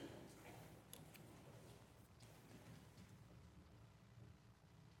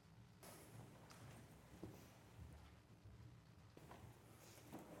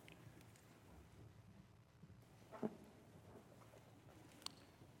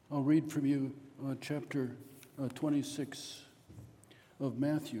I'll read from you chapter 26 of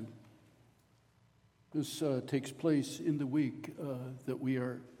Matthew. This takes place in the week that we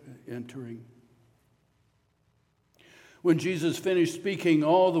are entering. When Jesus finished speaking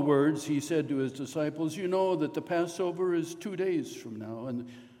all the words, he said to his disciples, "You know that the Passover is 2 days from now, and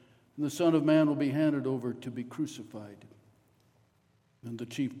the Son of Man will be handed over to be crucified." And the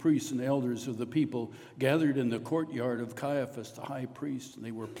chief priests and elders of the people gathered in the courtyard of Caiaphas, the high priest, and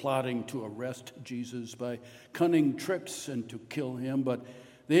they were plotting to arrest Jesus by cunning tricks and to kill him. But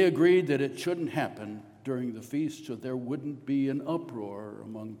they agreed that it shouldn't happen during the feast, so there wouldn't be an uproar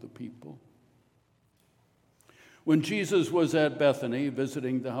among the people. When Jesus was at Bethany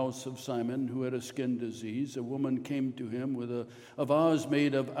visiting the house of Simon, who had a skin disease, a woman came to him with a vase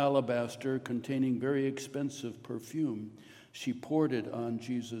made of alabaster containing very expensive perfume. She poured it on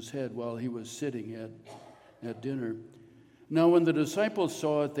Jesus' head while he was sitting at dinner. Now when the disciples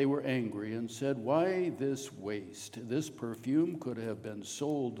saw it, they were angry and said, "Why this waste? This perfume could have been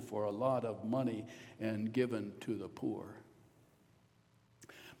sold for a lot of money and given to the poor."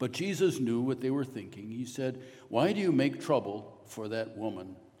 But Jesus knew what they were thinking. He said, "Why do you make trouble for that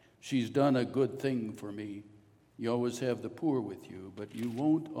woman? She's done a good thing for me. You always have the poor with you, but you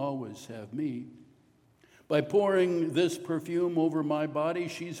won't always have me. By pouring this perfume over my body,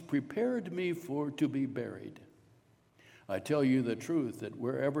 she's prepared me to be buried. I tell you the truth, that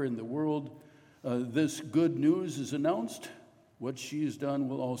wherever in the world this good news is announced, what she's done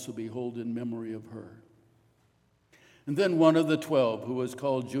will also be held in memory of her." And then one of the 12, who was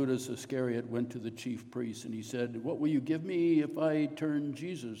called Judas Iscariot, went to the chief priests, and he said, "What will you give me if I turn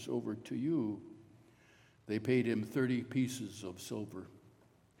Jesus over to you?" They paid him 30 pieces of silver.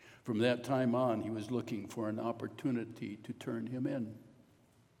 From that time on, he was looking for an opportunity to turn him in.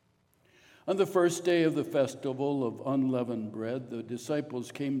 On the first day of the festival of unleavened bread, the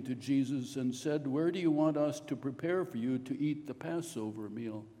disciples came to Jesus and said, "Where do you want us to prepare for you to eat the Passover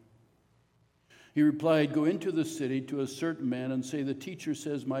meal?" He replied, "Go into the city to a certain man and say, 'The teacher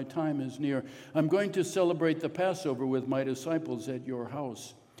says, my time is near. I'm going to celebrate the Passover with my disciples at your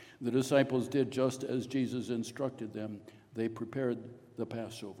house.'" The disciples did just as Jesus instructed them. They prepared the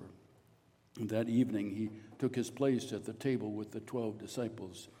Passover. And that evening he took his place at the table with the 12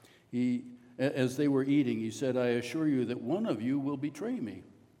 disciples. As they were eating, he said, "I assure you that one of you will betray me."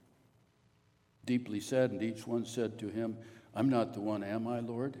 Deeply saddened, each one said to him, "I'm not the one, am I,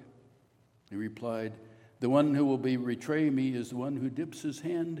 Lord?" He replied, "The one who will betray me is the one who dips his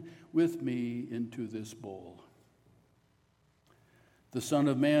hand with me into this bowl. The Son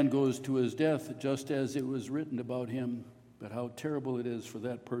of Man goes to his death just as it was written about him. But how terrible it is for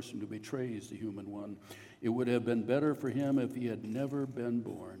that person who betrays the human one. It would have been better for him if he had never been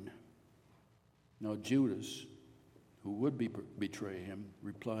born." Now Judas, who would betray him,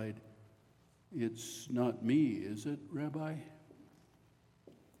 replied, "It's not me, is it, Rabbi?"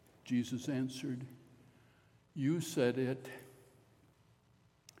 Jesus answered, "You said it."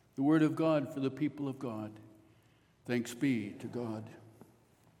 The word of God for the people of God. Thanks be to God.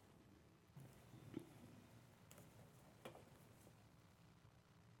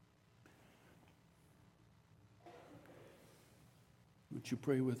 Would you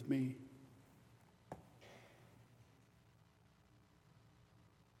pray with me?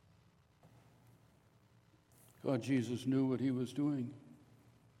 God, Jesus knew what he was doing.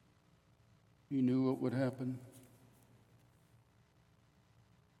 He knew what would happen.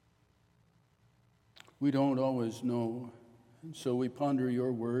 We don't always know, and so we ponder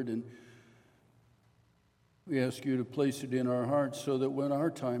your word, and we ask you to place it in our hearts so that when our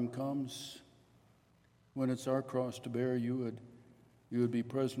time comes, when it's our cross to bear, you would be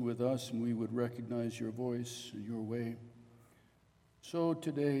present with us, and we would recognize your voice and your way. So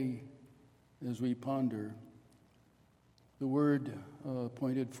today, as we ponder the word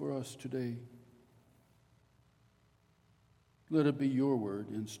appointed for us today, let it be your word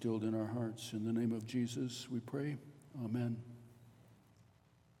instilled in our hearts. In the name of Jesus, we pray. Amen.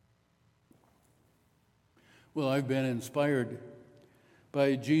 Well, I've been inspired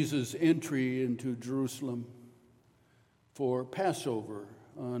by Jesus' entry into Jerusalem for Passover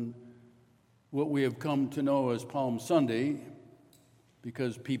on what we have come to know as Palm Sunday,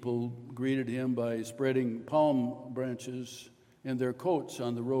 because people greeted him by spreading palm branches in their coats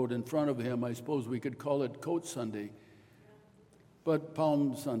on the road in front of him. I suppose we could call it Coat Sunday. But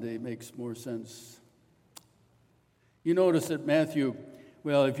Palm Sunday makes more sense. You notice that Matthew,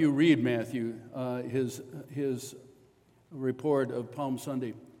 well, if you read Matthew, his report of Palm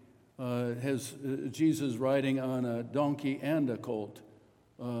Sunday has Jesus riding on a donkey and a colt,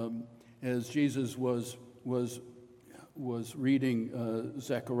 as Jesus was was reading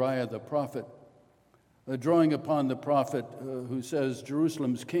Zechariah the prophet, drawing upon the prophet who says,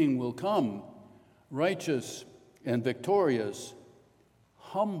 Jerusalem's king will come, righteous and victorious,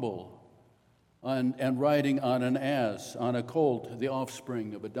 humble, and riding on an ass, on a colt, the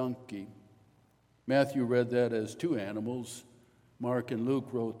offspring of a donkey. Matthew read that as two animals. Mark and Luke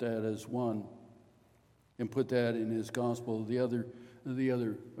wrote that as one and put that in his gospel. The other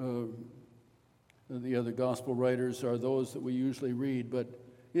gospel writers are those that we usually read, but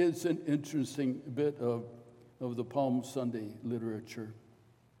it's an interesting bit of the Palm Sunday literature.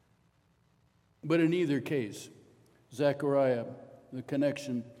 But in either case, Zechariah, the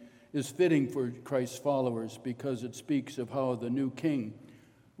connection, is fitting for Christ's followers because it speaks of how the new king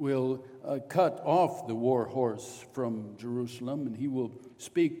will cut off the war horse from Jerusalem, and he will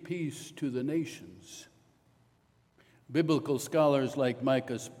speak peace to the nations. Biblical scholars like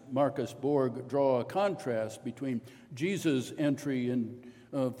Marcus Borg draw a contrast between Jesus' entry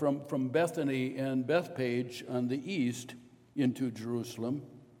from Bethany and Bethpage on the east into Jerusalem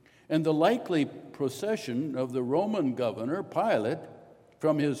and the likely procession of the Roman governor, Pilate,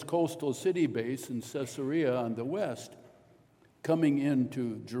 from his coastal city base in Caesarea on the west, coming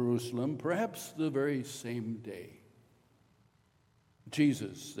into Jerusalem, perhaps the very same day.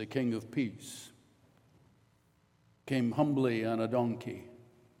 Jesus, the King of Peace, came humbly on a donkey.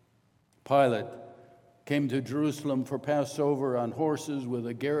 Pilate came to Jerusalem for Passover on horses with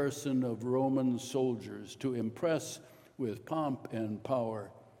a garrison of Roman soldiers to impress with pomp and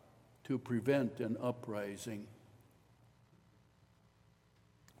power, to prevent an uprising.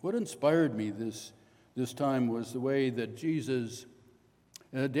 What inspired me this time was the way that Jesus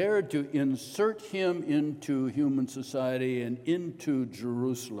dared to insert him into human society and into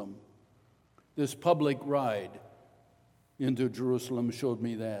Jerusalem. This public ride into Jerusalem showed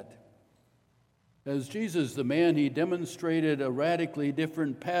me that. As Jesus, the man, he demonstrated a radically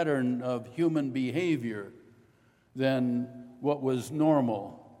different pattern of human behavior than what was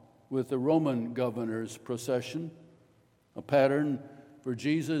normal with the Roman governor's procession, a pattern for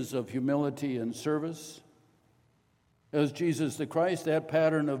Jesus of humility and service. As Jesus the Christ, that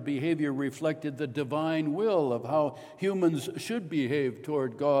pattern of behavior reflected the divine will of how humans should behave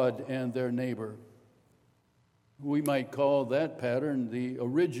toward God and their neighbor. We might call that pattern the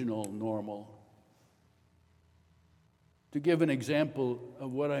original normal. To give an example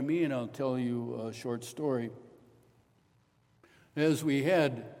of what I mean, I'll tell you a short story. As we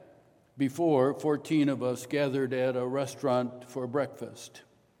had before, 14 of us gathered at a restaurant for breakfast.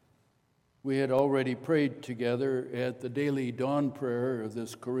 We had already prayed together at the daily dawn prayer of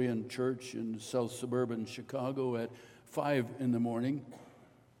this Korean church in south suburban Chicago at 5 in the morning,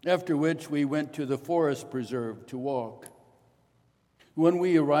 after which we went to the forest preserve to walk. When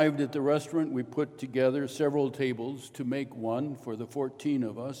we arrived at the restaurant, we put together several tables to make one for the 14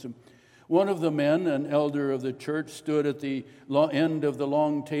 of us. One of the men, an elder of the church, stood at the end of the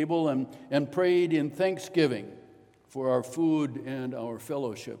long table and prayed in thanksgiving for our food and our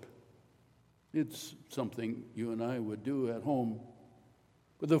fellowship. It's something you and I would do at home.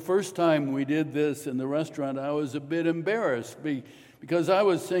 But the first time we did this in the restaurant, I was a bit embarrassed because I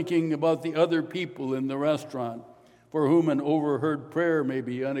was thinking about the other people in the restaurant for whom an overheard prayer may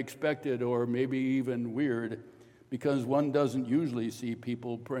be unexpected or maybe even weird, because one doesn't usually see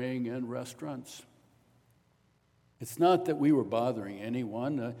people praying in restaurants. It's not that we were bothering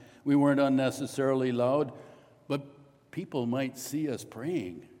anyone. We weren't unnecessarily loud, but people might see us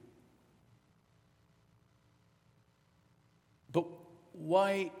praying. But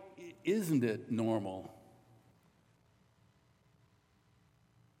why isn't it normal?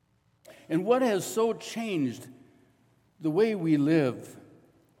 And what has so changed the way we live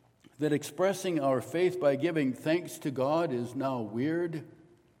that expressing our faith by giving thanks to God is now weird?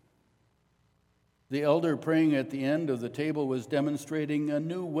 The elder praying at the end of the table was demonstrating a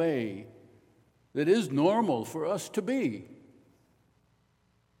new way that is normal for us to be.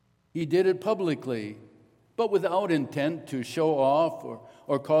 He did it publicly, but without intent to show off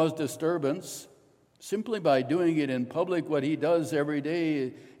or cause disturbance. Simply by doing it in public, what he does every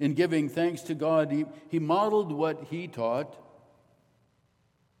day in giving thanks to God, he modeled what he taught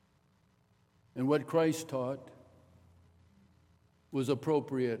and what Christ taught was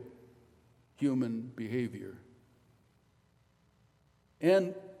appropriate human behavior.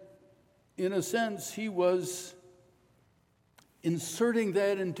 And in a sense, he was inserting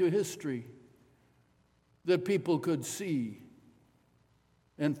that into history that people could see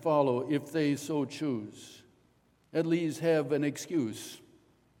and follow if they so choose. At least have an excuse.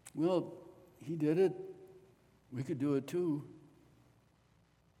 Well, he did it. We could do it too.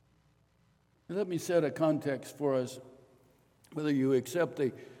 And let me set a context for us. Whether you accept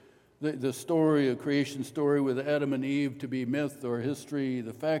the story, a creation story with Adam and Eve to be myth or history,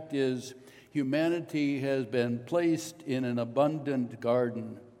 the fact is humanity has been placed in an abundant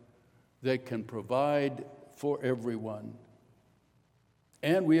garden that can provide for everyone.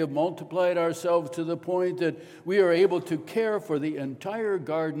 And we have multiplied ourselves to the point that we are able to care for the entire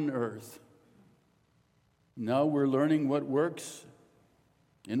garden earth. Now we're learning what works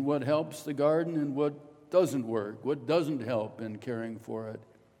and what helps the garden and what doesn't work, what doesn't help in caring for it.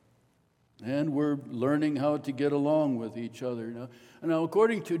 And we're learning how to get along with each other. Now,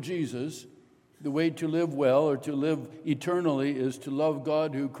 according to Jesus, the way to live well or to live eternally is to love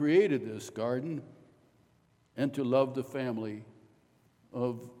God who created this garden and to love the family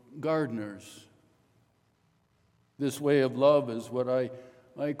of gardeners. This way of love is what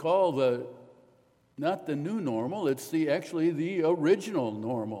I call not the new normal, it's actually the original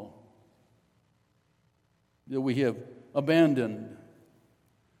normal that we have abandoned,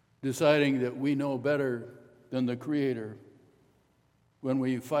 deciding that we know better than the Creator when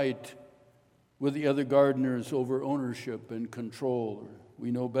we fight with the other gardeners over ownership and control.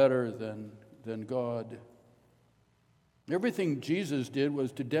 We know better than God. Everything Jesus did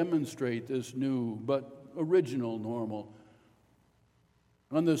was to demonstrate this new but original normal.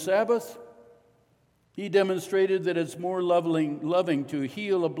 On the Sabbath, he demonstrated that it's more loving to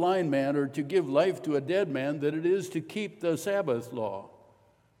heal a blind man or to give life to a dead man than it is to keep the Sabbath law.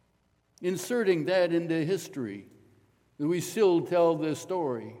 Inserting that into history, we still tell this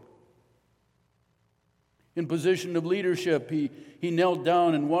story. In position of leadership, he knelt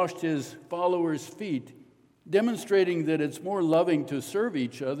down and washed his followers' feet, demonstrating that it's more loving to serve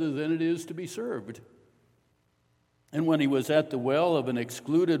each other than it is to be served. And when he was at the well of an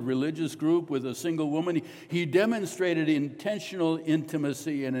excluded religious group with a single woman, he demonstrated intentional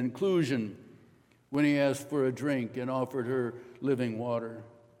intimacy and inclusion when he asked for a drink and offered her living water.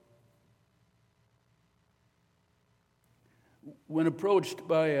 When approached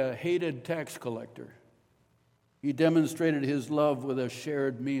by a hated tax collector, he demonstrated his love with a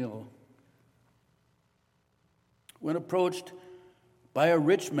shared meal. When approached by a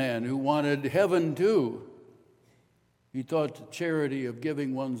rich man who wanted heaven too, he taught the charity of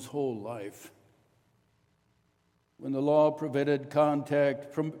giving one's whole life. When the law prohibited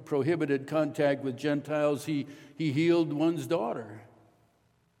contact with Gentiles, he healed one's daughter.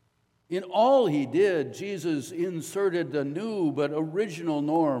 In all he did, Jesus inserted a new but original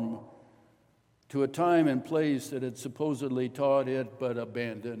norm to a time and place that had supposedly taught it but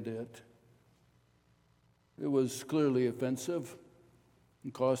abandoned it. It was clearly offensive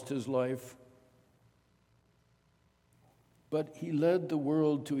and cost his life. But he led the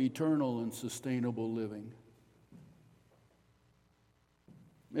world to eternal and sustainable living.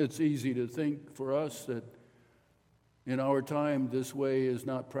 It's easy to think for us that in our time this way is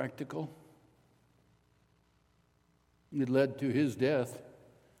not practical. It led to his death,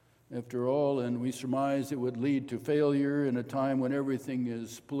 after all, and we surmise it would lead to failure in a time when everything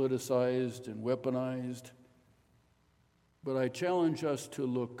is politicized and weaponized. But I challenge us to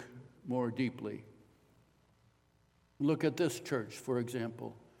look more deeply. Look at this church, for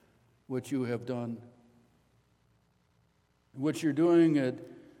example, what you have done. What you're doing at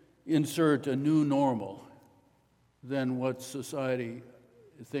insert a new normal than what society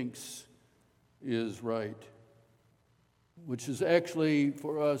thinks is right, which is actually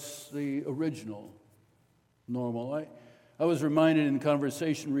for us the original normal. I was reminded in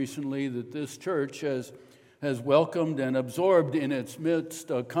conversation recently that this church has welcomed and absorbed in its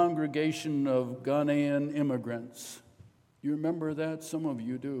midst a congregation of Ghanaian immigrants. You remember that? Some of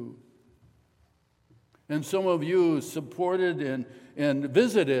you do. And some of you supported and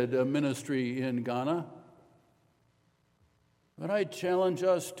visited a ministry in Ghana. But I challenge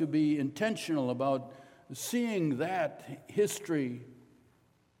us to be intentional about seeing that history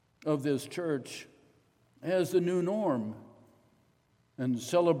of this church as the new norm and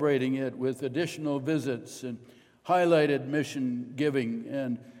celebrating it with additional visits and highlighted mission giving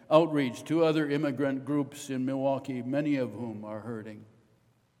and outreach to other immigrant groups in Milwaukee, many of whom are hurting.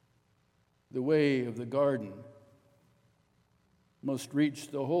 The way of the garden must reach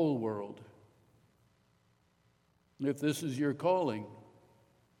the whole world. If this is your calling,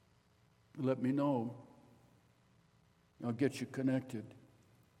 let me know. I'll get you connected.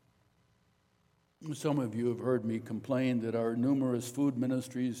 Some of you have heard me complain that our numerous food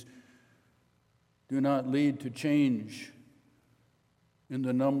ministries do not lead to change in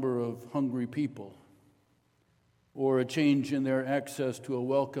the number of hungry people or a change in their access to a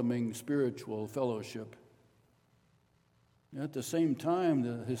welcoming spiritual fellowship. At the same time,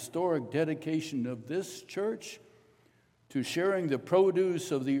 the historic dedication of this church to sharing the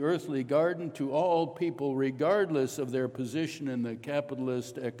produce of the earthly garden to all people, regardless of their position in the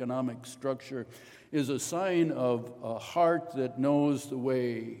capitalist economic structure, is a sign of a heart that knows the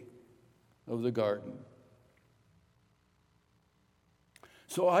way of the garden.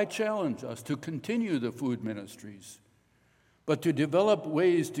 So I challenge us to continue the food ministries, but to develop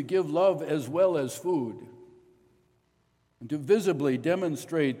ways to give love as well as food, and to visibly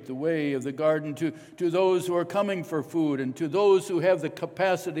demonstrate the way of the garden to those who are coming for food and to those who have the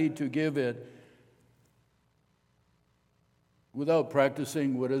capacity to give it, without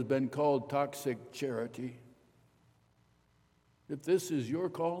practicing what has been called toxic charity. If this is your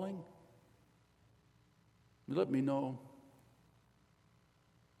calling, let me know.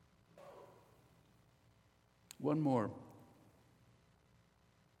 One more.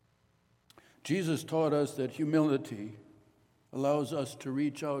 Jesus taught us that humility allows us to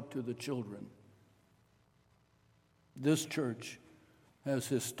reach out to the children. This church has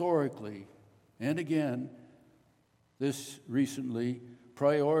historically, and again, this recently,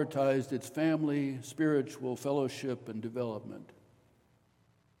 prioritized its family, spiritual fellowship, and development.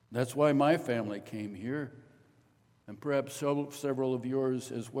 That's why my family came here, and perhaps several of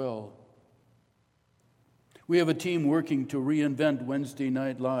yours as well. We have a team working to reinvent Wednesday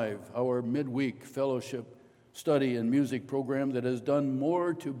Night Live, our midweek fellowship, study, and music program that has done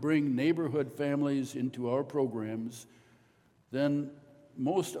more to bring neighborhood families into our programs than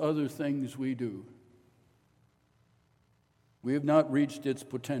most other things we do. We have not reached its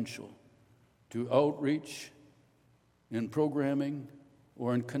potential to outreach in programming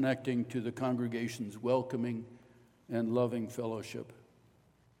or in connecting to the congregation's welcoming and loving fellowship.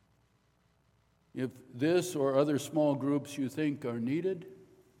 If this or other small groups you think are needed,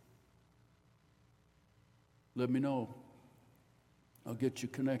 let me know. I'll get you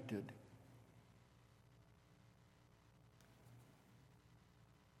connected.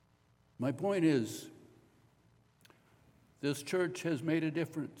 My point is, this church has made a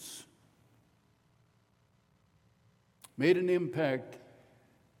difference, made an impact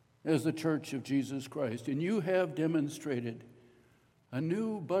as the Church of Jesus Christ, and you have demonstrated a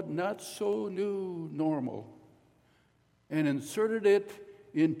new but not so new normal and inserted it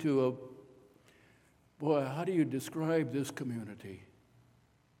into a, boy, how do you describe this community?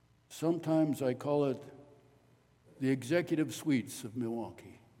 Sometimes I call it the executive suites of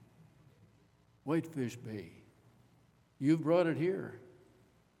Milwaukee, Whitefish Bay. You've brought it here.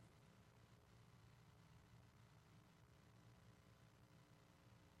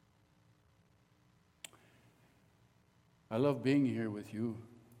 I love being here with you.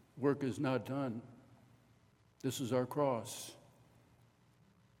 Work is not done. This is our cross.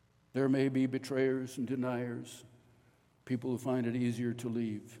 There may be betrayers and deniers, people who find it easier to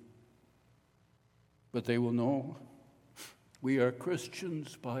leave. But they will know we are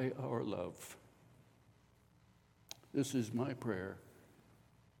Christians by our love. This is my prayer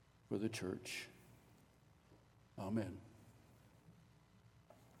for the church. Amen.